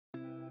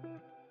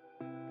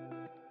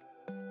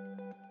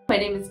My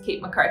name is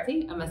Kate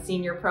McCarthy. I'm a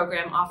Senior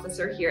Program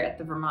Officer here at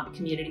the Vermont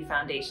Community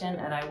Foundation,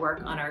 and I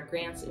work on our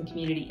Grants and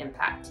Community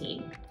Impact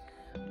team.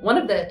 One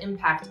of the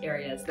impact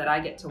areas that I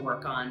get to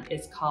work on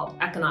is called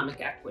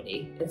economic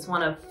equity. It's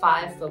one of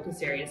 5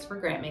 focus areas for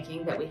grant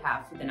making that we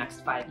have for the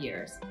next 5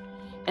 years.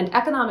 And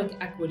economic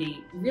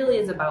equity really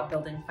is about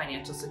building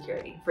financial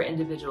security for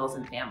individuals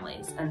and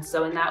families. And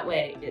so in that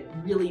way, it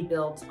really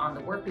builds on the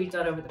work we've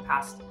done over the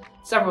past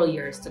several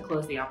years to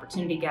close the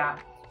opportunity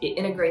gap. It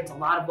integrates a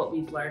lot of what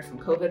we've learned from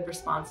COVID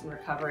response and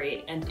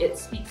recovery, and it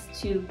speaks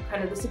to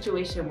kind of the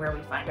situation where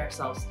we find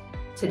ourselves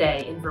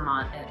today in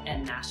Vermont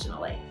and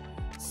nationally.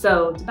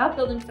 So it's about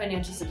building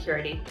financial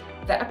security.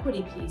 The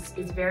equity piece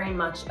is very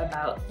much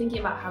about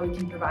thinking about how we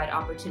can provide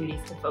opportunities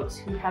to folks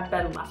who have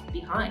been left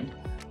behind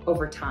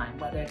over time,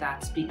 whether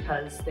that's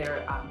because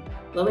they're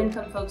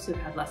low-income folks who've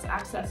had less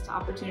access to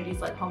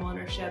opportunities like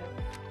homeownership,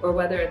 or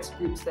whether it's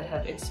groups that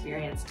have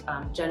experienced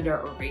gender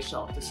or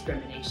racial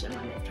discrimination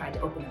when they've tried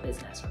to open a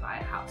business or buy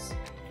a house.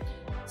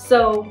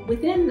 So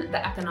within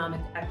the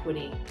economic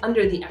equity,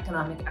 under the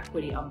economic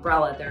equity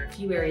umbrella, there are a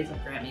few areas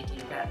of grant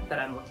making that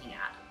I'm looking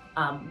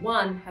at.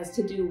 One has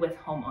to do with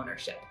home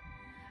ownership.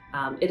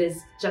 It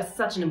is just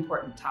such an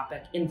important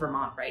topic in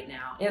Vermont right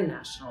now and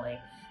nationally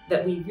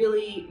that we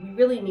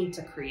really need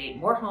to create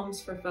more homes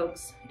for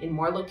folks in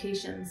more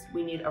locations.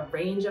 We need a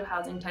range of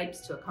housing types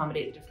to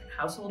accommodate different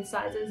household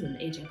sizes and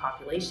the aging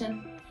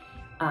population.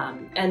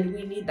 And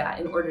we need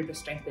that in order to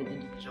strengthen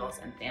individuals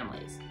and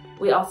families.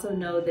 We also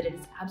know that it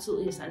is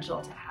absolutely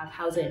essential to have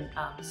housing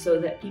so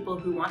that people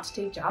who want to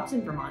take jobs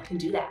in Vermont can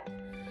do that.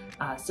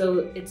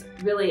 So it's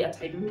really a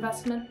type of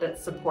investment that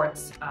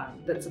supports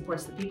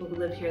the people who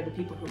live here, the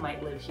people who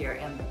might live here,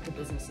 and the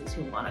businesses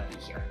who want to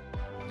be here.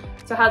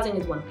 So housing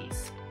is one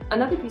piece.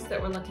 Another piece that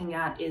we're looking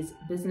at is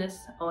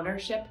business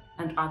ownership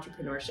and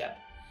entrepreneurship.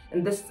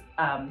 And this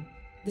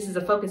is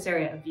a focus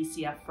area of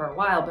VCF for a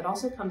while, but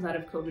also comes out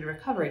of COVID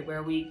recovery,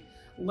 where we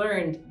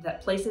learned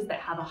that places that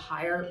have a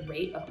higher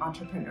rate of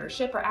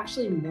entrepreneurship are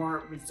actually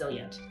more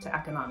resilient to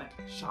economic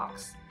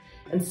shocks.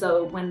 And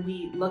so when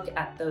we look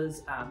at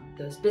those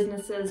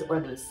businesses or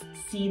those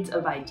seeds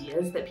of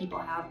ideas that people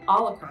have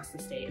all across the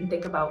state and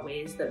think about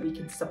ways that we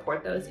can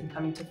support those in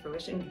coming to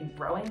fruition and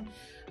growing,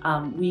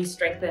 we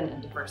strengthen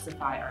and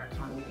diversify our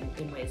economy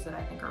in ways that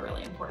I think are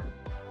really important.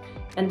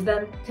 And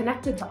then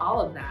connected to all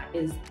of that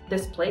is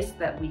this place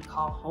that we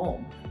call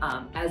home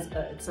as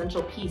an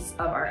essential piece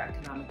of our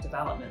economic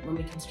development. When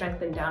we can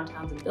strengthen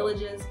downtowns and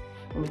villages,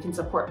 when we can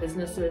support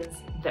businesses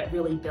that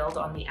really build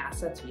on the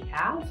assets we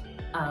have,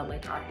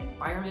 like our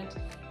environment,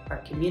 our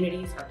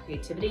communities, our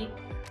creativity,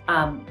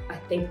 I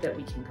think that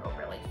we can go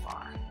really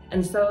far.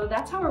 And so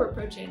that's how we're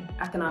approaching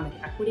economic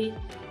equity.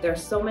 There are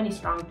so many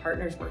strong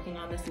partners working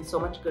on this and so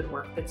much good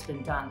work that's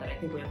been done that I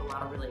think we have a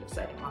lot of really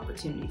exciting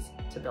opportunities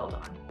to build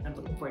on. I'm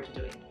looking forward to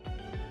doing it.